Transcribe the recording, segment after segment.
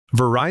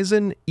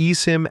Verizon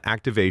eSIM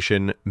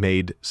activation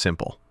made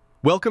simple.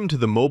 Welcome to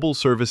the Mobile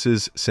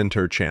Services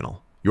Center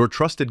channel, your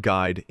trusted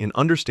guide in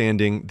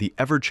understanding the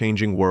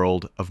ever-changing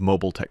world of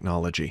mobile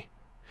technology.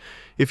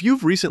 If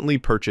you've recently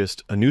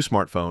purchased a new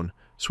smartphone,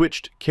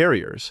 switched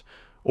carriers,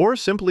 or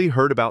simply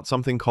heard about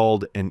something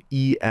called an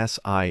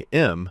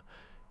eSIM,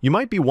 you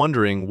might be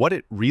wondering what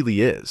it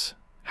really is,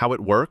 how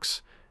it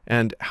works,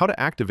 and how to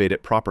activate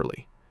it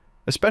properly,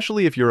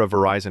 especially if you're a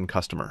Verizon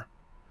customer.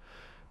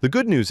 The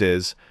good news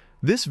is,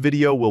 this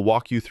video will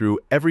walk you through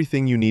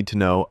everything you need to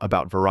know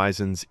about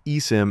Verizon's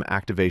eSIM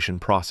activation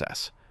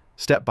process,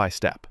 step by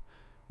step,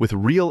 with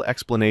real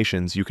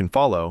explanations you can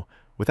follow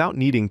without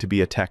needing to be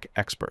a tech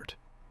expert.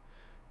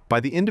 By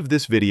the end of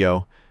this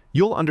video,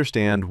 you'll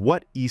understand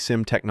what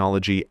eSIM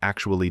technology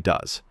actually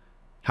does,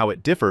 how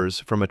it differs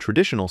from a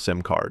traditional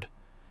SIM card,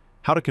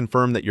 how to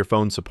confirm that your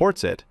phone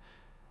supports it,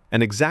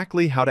 and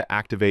exactly how to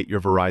activate your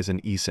Verizon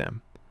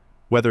eSIM,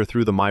 whether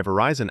through the My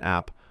Verizon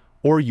app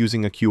or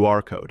using a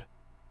QR code.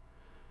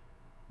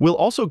 We'll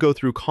also go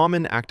through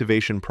common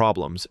activation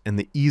problems and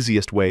the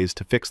easiest ways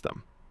to fix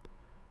them.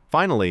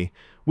 Finally,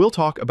 we'll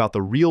talk about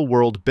the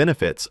real-world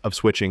benefits of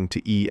switching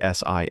to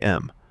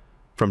eSIM,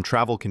 from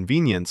travel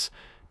convenience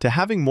to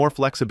having more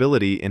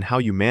flexibility in how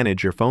you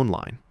manage your phone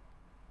line.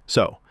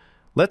 So,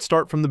 let's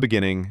start from the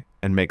beginning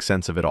and make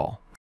sense of it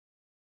all.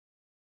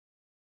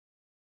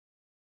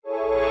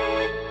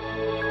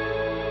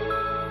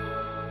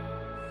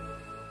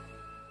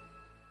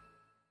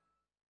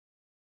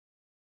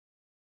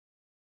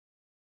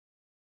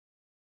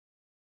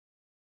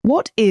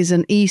 What is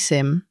an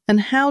eSIM and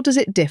how does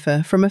it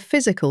differ from a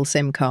physical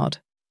SIM card?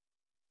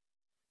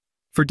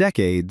 For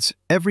decades,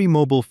 every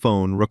mobile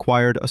phone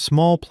required a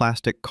small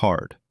plastic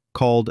card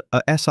called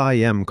a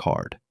SIM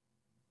card.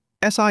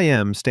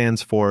 SIM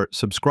stands for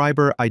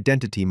Subscriber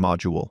Identity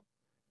Module.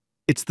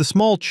 It's the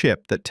small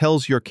chip that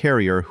tells your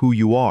carrier who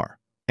you are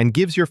and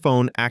gives your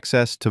phone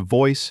access to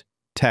voice,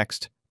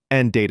 text,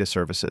 and data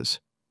services.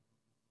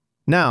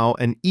 Now,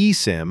 an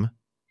eSIM,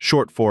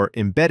 short for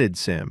embedded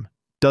SIM,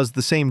 does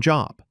the same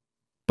job,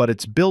 but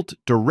it's built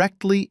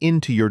directly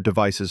into your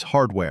device's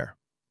hardware.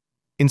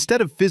 Instead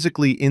of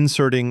physically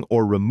inserting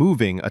or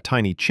removing a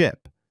tiny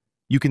chip,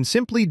 you can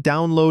simply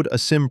download a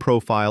SIM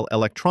profile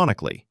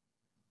electronically.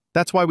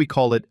 That's why we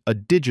call it a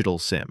digital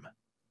SIM.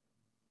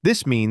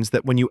 This means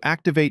that when you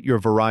activate your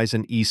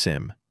Verizon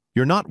eSIM,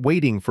 you're not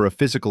waiting for a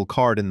physical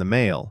card in the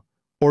mail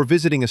or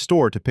visiting a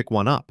store to pick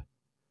one up.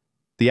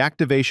 The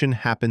activation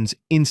happens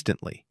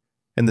instantly,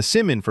 and the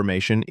SIM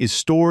information is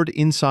stored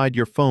inside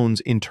your phone's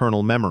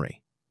internal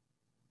memory.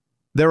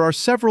 There are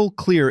several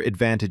clear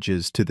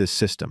advantages to this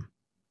system.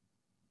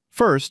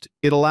 First,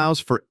 it allows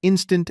for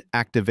instant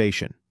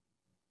activation.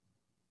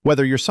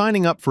 Whether you're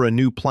signing up for a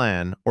new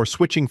plan or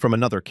switching from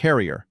another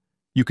carrier,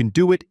 you can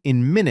do it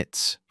in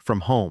minutes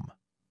from home.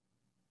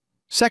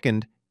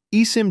 Second,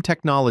 eSIM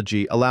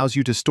technology allows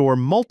you to store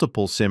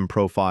multiple SIM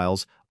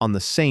profiles on the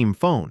same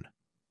phone.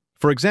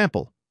 For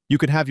example, you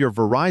could have your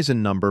Verizon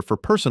number for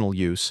personal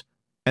use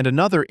and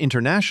another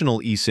international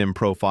eSIM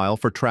profile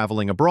for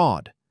traveling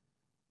abroad.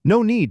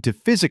 No need to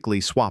physically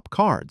swap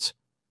cards.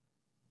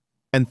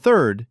 And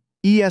third,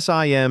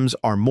 eSIMs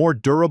are more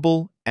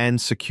durable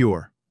and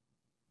secure.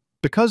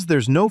 Because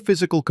there's no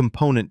physical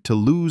component to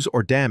lose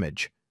or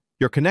damage,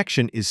 your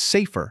connection is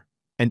safer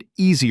and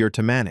easier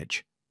to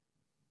manage.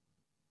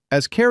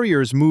 As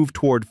carriers move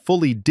toward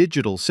fully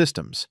digital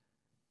systems,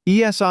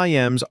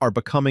 eSIMs are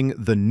becoming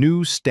the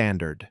new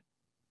standard.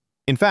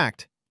 In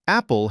fact,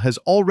 Apple has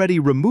already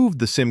removed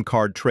the SIM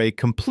card tray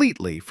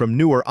completely from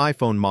newer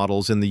iPhone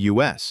models in the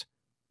US,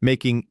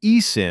 making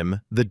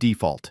eSIM the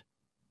default.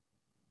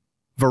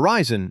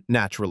 Verizon,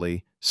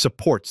 naturally,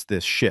 supports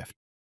this shift.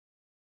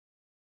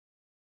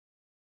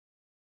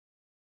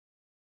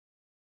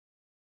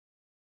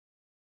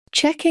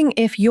 Checking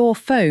if your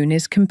phone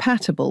is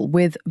compatible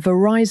with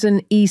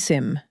Verizon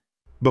eSIM.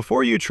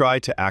 Before you try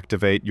to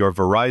activate your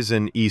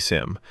Verizon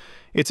eSIM,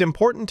 it's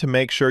important to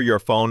make sure your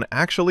phone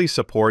actually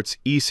supports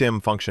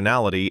eSIM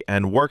functionality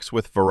and works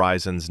with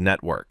Verizon's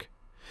network.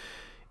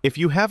 If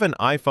you have an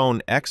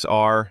iPhone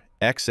XR,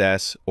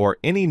 XS, or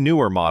any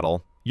newer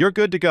model, you're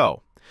good to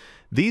go.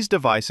 These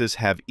devices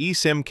have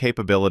eSIM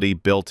capability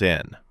built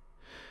in.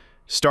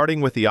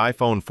 Starting with the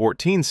iPhone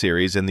 14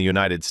 series in the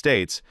United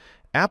States,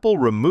 Apple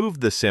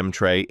removed the SIM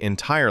tray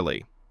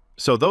entirely,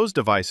 so those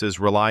devices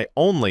rely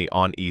only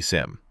on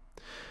eSIM.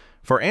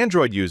 For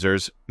Android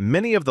users,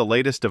 many of the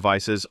latest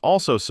devices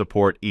also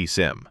support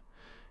eSIM.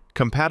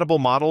 Compatible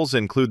models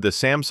include the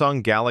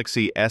Samsung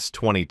Galaxy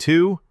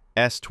S22,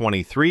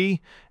 S23,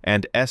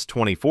 and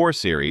S24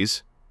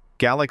 series,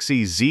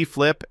 Galaxy Z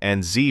Flip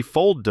and Z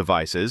Fold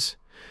devices,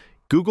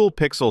 Google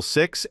Pixel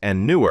 6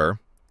 and newer,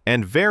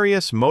 and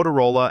various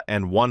Motorola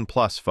and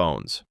OnePlus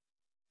phones.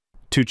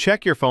 To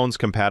check your phone's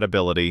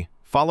compatibility,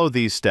 follow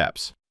these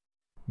steps.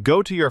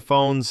 Go to your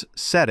phone's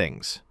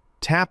Settings.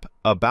 Tap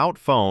About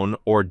Phone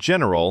or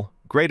General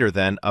greater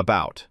than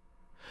About.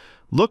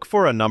 Look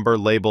for a number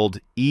labeled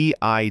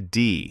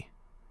EID.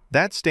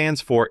 That stands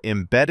for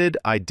Embedded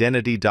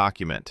Identity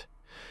Document.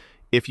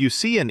 If you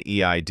see an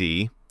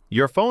EID,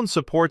 your phone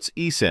supports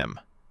eSIM.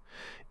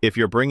 If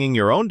you're bringing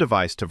your own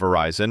device to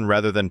Verizon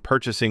rather than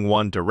purchasing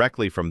one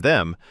directly from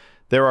them,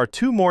 there are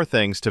two more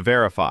things to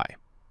verify.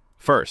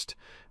 First,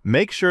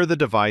 make sure the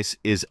device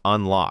is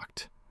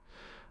unlocked.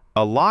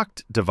 A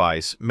locked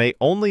device may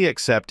only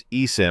accept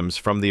eSIMs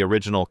from the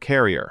original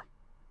carrier.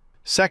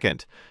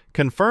 Second,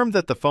 confirm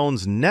that the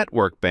phone's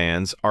network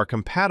bands are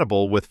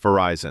compatible with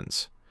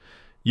Verizon's.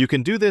 You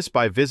can do this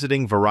by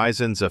visiting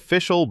Verizon's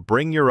official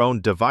Bring Your Own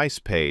Device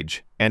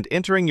page and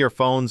entering your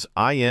phone's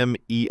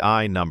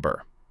IMEI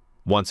number.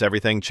 Once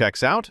everything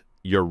checks out,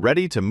 you're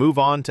ready to move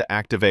on to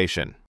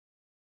activation.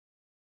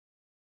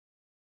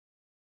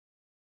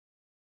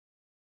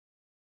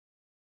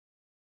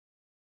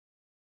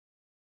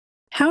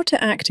 How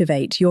to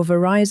activate your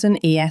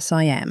Verizon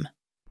eSIM.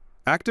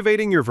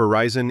 Activating your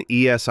Verizon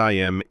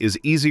eSIM is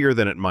easier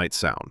than it might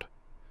sound.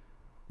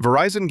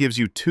 Verizon gives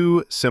you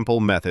two simple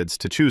methods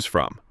to choose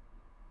from: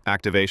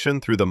 activation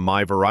through the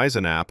My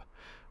Verizon app,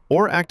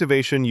 or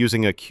activation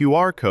using a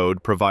QR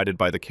code provided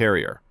by the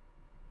carrier.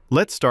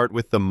 Let's start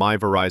with the My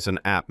Verizon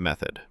app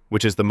method,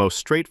 which is the most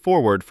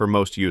straightforward for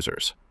most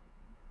users.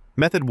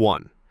 Method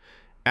 1.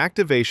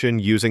 Activation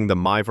using the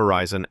My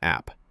Verizon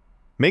app.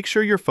 Make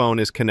sure your phone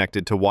is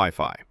connected to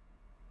Wi-Fi.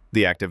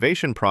 The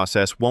activation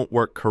process won't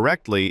work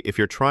correctly if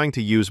you're trying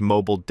to use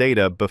mobile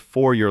data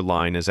before your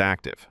line is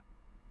active.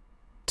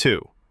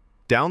 2.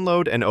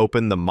 Download and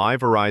open the My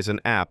Verizon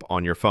app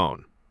on your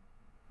phone.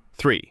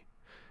 3.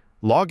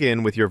 Log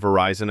in with your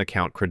Verizon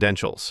account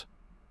credentials.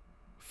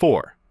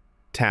 4.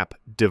 Tap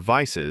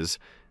Devices,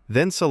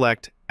 then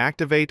select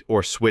Activate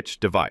or Switch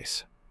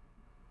Device.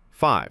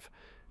 5.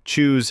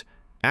 Choose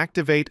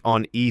Activate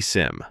on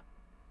eSIM.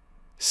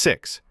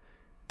 6.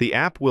 The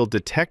app will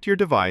detect your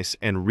device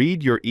and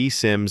read your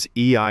eSIM's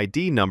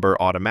EID number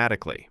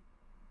automatically.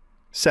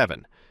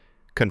 7.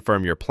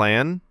 Confirm your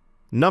plan,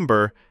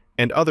 number,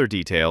 and other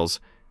details,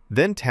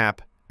 then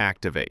tap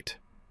Activate.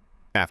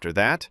 After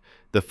that,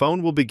 the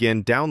phone will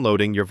begin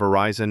downloading your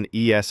Verizon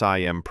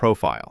eSIM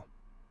profile.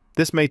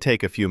 This may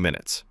take a few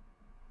minutes.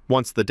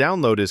 Once the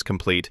download is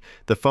complete,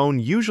 the phone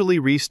usually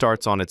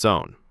restarts on its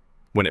own.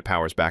 When it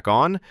powers back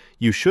on,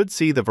 you should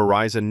see the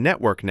Verizon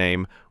network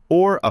name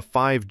or a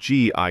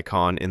 5G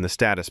icon in the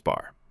status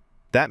bar.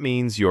 That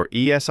means your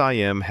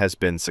eSIM has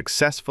been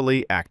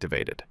successfully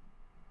activated.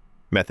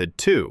 Method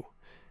 2.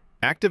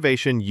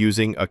 Activation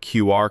using a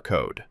QR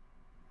code.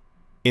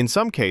 In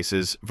some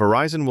cases,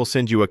 Verizon will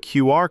send you a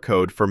QR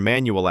code for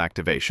manual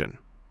activation.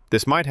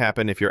 This might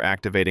happen if you're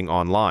activating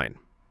online,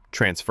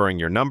 transferring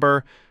your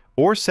number,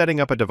 or setting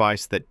up a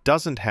device that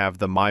doesn't have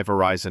the My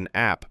Verizon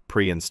app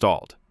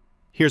pre-installed.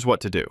 Here's what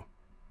to do.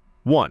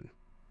 1.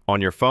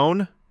 On your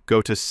phone,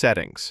 go to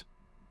Settings.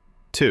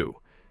 2.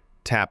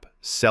 Tap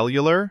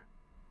Cellular,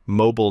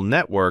 Mobile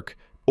Network,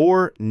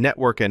 or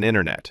Network and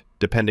Internet,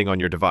 depending on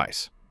your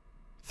device.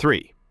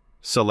 3.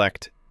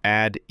 Select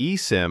Add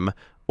eSIM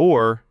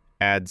or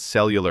Add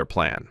Cellular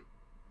Plan.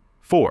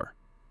 4.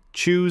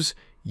 Choose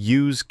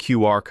Use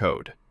QR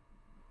Code.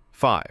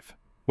 5.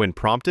 When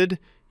prompted,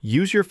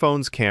 use your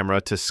phone's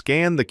camera to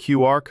scan the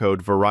QR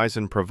code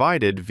Verizon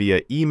provided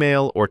via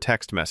email or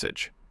text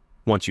message.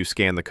 Once you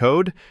scan the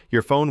code,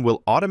 your phone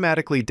will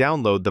automatically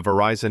download the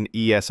Verizon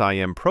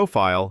eSIM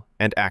profile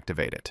and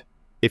activate it.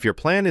 If your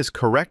plan is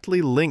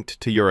correctly linked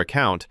to your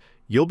account,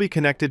 you'll be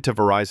connected to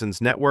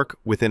Verizon's network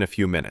within a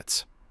few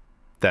minutes.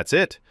 That's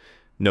it.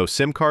 No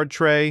SIM card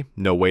tray,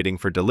 no waiting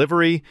for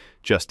delivery,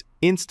 just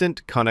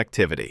instant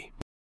connectivity.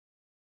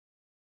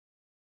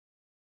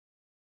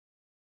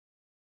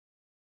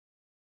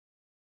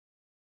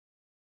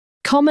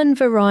 Common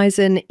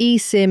Verizon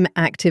eSIM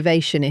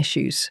activation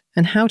issues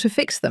and how to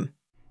fix them.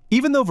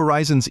 Even though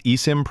Verizon's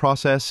eSIM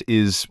process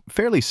is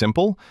fairly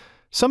simple,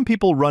 some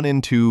people run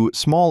into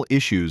small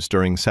issues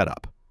during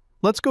setup.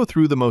 Let's go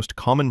through the most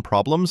common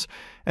problems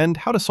and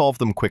how to solve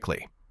them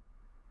quickly.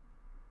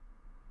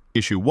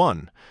 Issue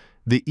 1.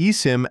 The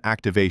eSIM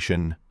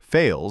activation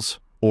fails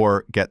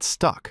or gets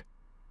stuck.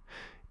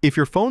 If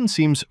your phone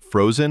seems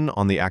frozen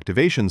on the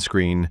activation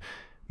screen,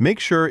 make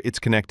sure it's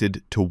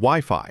connected to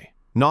Wi-Fi,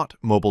 not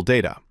mobile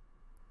data.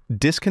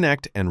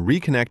 Disconnect and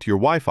reconnect your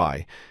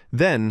Wi-Fi,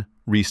 then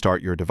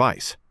restart your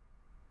device.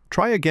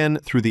 Try again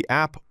through the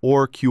app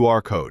or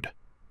QR code.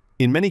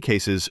 In many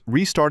cases,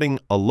 restarting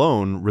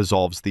alone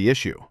resolves the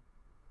issue.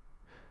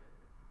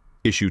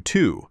 Issue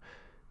 2.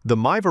 The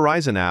My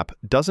Verizon app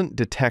doesn't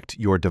detect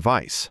your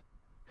device.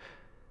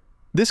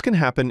 This can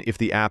happen if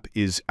the app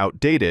is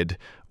outdated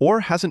or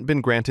hasn't been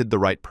granted the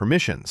right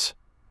permissions.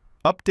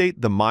 Update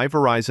the My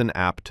Verizon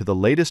app to the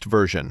latest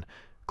version,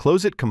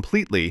 close it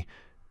completely,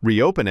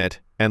 reopen it,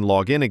 and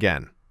log in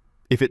again.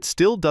 If it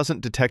still doesn't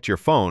detect your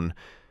phone,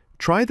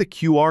 try the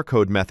QR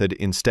code method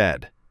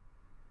instead.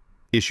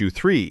 Issue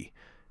 3.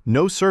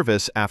 No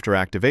service after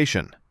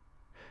activation.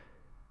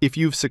 If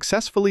you've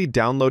successfully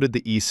downloaded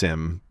the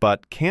eSIM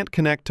but can't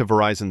connect to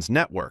Verizon's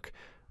network,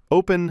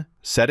 open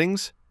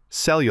Settings,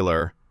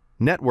 Cellular,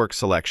 Network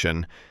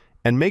Selection,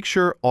 and make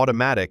sure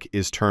Automatic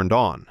is turned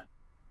on.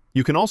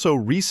 You can also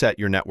reset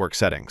your network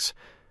settings.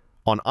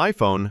 On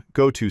iPhone,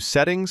 go to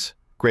Settings,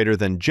 greater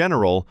than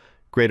General,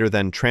 greater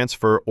than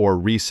Transfer or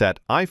Reset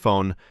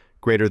iPhone,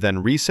 greater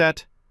than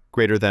Reset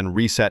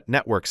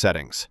Network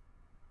Settings.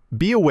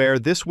 Be aware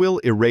this will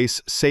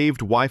erase saved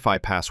Wi-Fi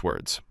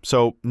passwords,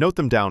 so note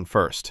them down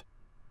first.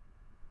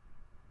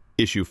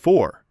 Issue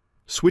 4.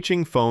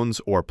 Switching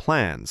phones or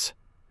plans.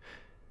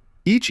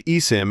 Each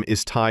eSIM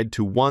is tied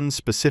to one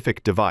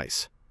specific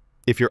device.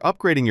 If you're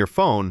upgrading your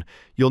phone,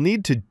 you'll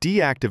need to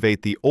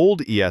deactivate the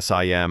old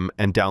eSIM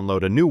and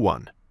download a new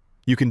one.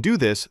 You can do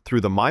this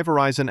through the My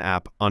Verizon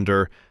app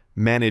under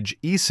Manage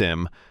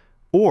eSIM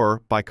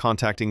or by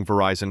contacting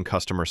Verizon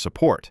customer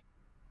support.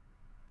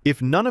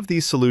 If none of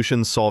these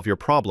solutions solve your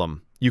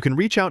problem, you can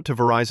reach out to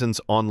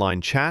Verizon's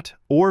online chat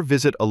or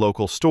visit a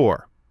local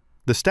store.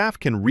 The staff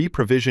can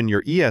re-provision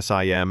your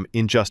eSIM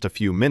in just a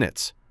few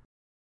minutes.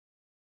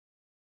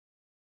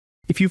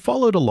 If you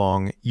followed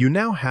along, you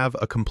now have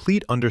a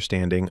complete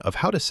understanding of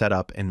how to set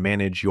up and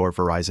manage your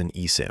Verizon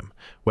eSIM,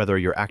 whether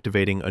you're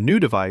activating a new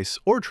device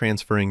or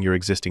transferring your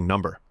existing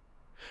number.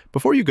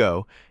 Before you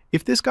go,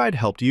 if this guide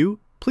helped you,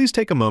 please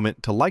take a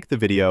moment to like the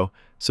video,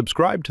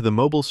 subscribe to the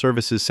Mobile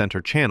Services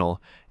Center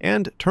channel,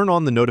 and turn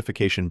on the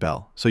notification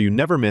bell so you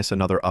never miss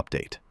another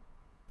update.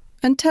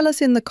 And tell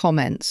us in the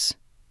comments,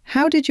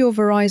 how did your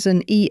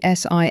Verizon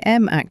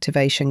eSIM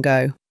activation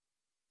go?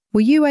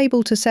 Were you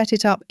able to set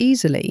it up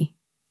easily?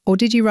 Or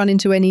did you run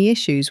into any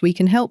issues we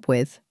can help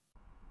with?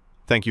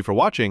 Thank you for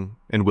watching,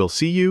 and we'll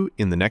see you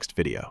in the next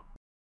video.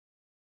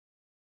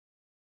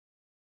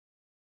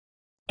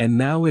 And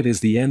now it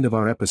is the end of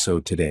our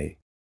episode today.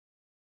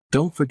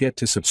 Don't forget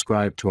to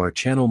subscribe to our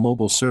channel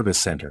Mobile Service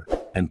Center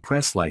and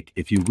press like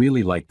if you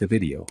really like the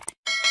video.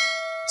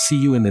 See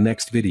you in the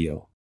next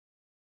video.